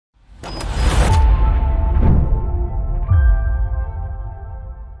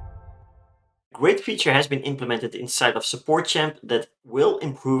great feature has been implemented inside of SupportChamp that will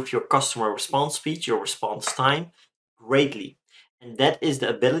improve your customer response speed, your response time, greatly. And that is the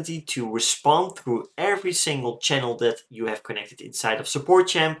ability to respond through every single channel that you have connected inside of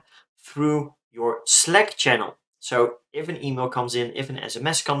SupportChamp through your Slack channel. So if an email comes in, if an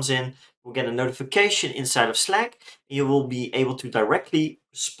SMS comes in, you'll get a notification inside of Slack, and you will be able to directly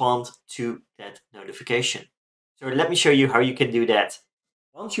respond to that notification. So let me show you how you can do that.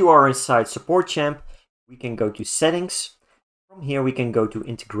 Once you are inside SupportChamp, we can go to Settings. From here, we can go to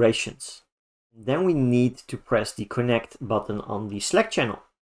Integrations. Then we need to press the Connect button on the Slack channel.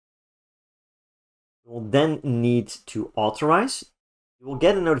 We'll then need to authorize. You will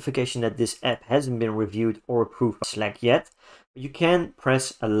get a notification that this app hasn't been reviewed or approved by Slack yet, but you can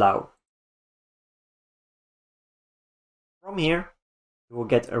press Allow. From here, you will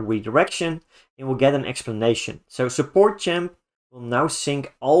get a redirection and will get an explanation. So SupportChamp will now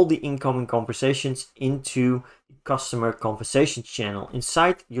sync all the incoming conversations into the customer conversations channel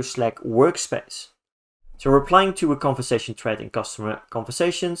inside your Slack workspace. So replying to a conversation thread in customer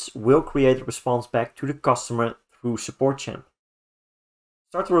conversations will create a response back to the customer through SupportChamp.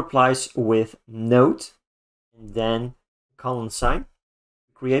 Start the replies with note and then colon sign.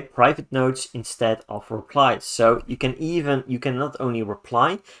 Create private notes instead of replies. So you can not only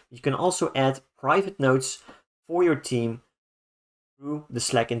reply, you can also add private notes for your team through the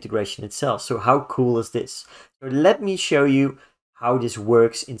Slack integration itself. So how cool is this? So let me show you how this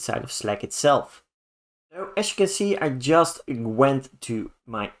works inside of Slack itself. So as you can see, I just went to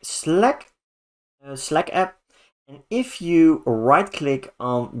my Slack app. And if you right click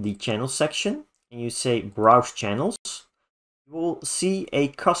on the channel section and you say browse channels, you will see a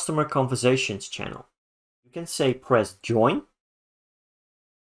customer conversations channel. You can say press join.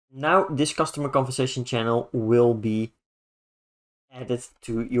 Now this customer conversation channel will be added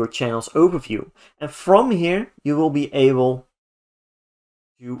to your channel's overview. And from here, you will be able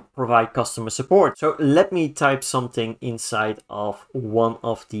to provide customer support. So let me type something inside of one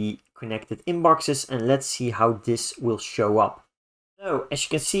of the connected inboxes and let's see how this will show up. So as you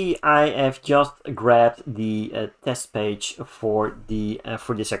can see, I have just grabbed the test page for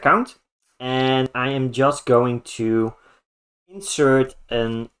this account, and I am just going to insert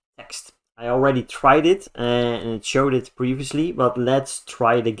a text. I already tried it and it showed it previously, but let's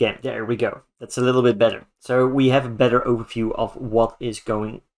try it again. There we go. That's a little bit better. So we have a better overview of what is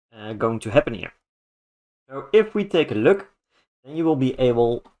going to happen here. So if we take a look, then you will be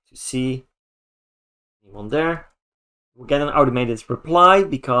able to see anyone there. We'll get an automated reply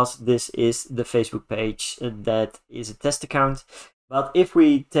because this is the Facebook page that is a test account. But if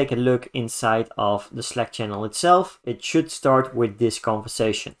we take a look inside of the Slack channel itself, it should start with this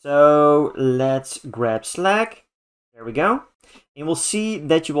conversation. So let's grab Slack. There we go. And we'll see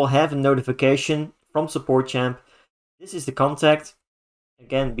that you will have a notification from SupportChamp. This is the contact.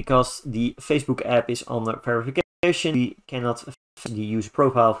 Again, because the Facebook app is under verification, we cannot the user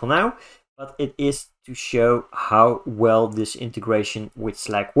profile for now. But it is to show how well this integration with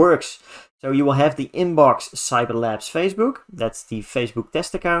Slack works. So you will have the inbox Cyberlabs Facebook, that's the Facebook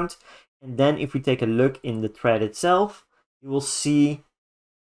test account. And then if we take a look in the thread itself, you will see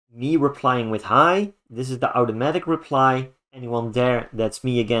me replying with hi. This is the automatic reply. Anyone there, that's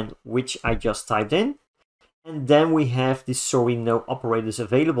me again, which I just typed in. And then we have the sorry, no operators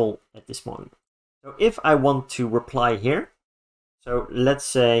available at this moment. So if I want to reply here, so let's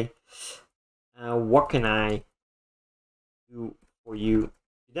say, what can I do for you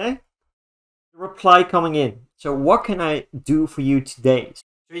today? The reply coming in. So what can I do for you today?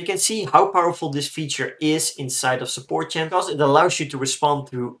 So you can see how powerful this feature is inside of SupportChamp because it allows you to respond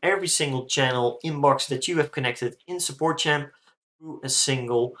through every single channel inbox that you have connected in SupportChamp through a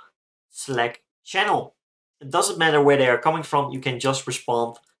single Slack channel. It doesn't matter where they are coming from, you can just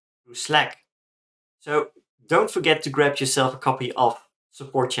respond through Slack. So don't forget to grab yourself a copy of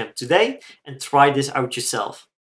SupportChamp today and try this out yourself.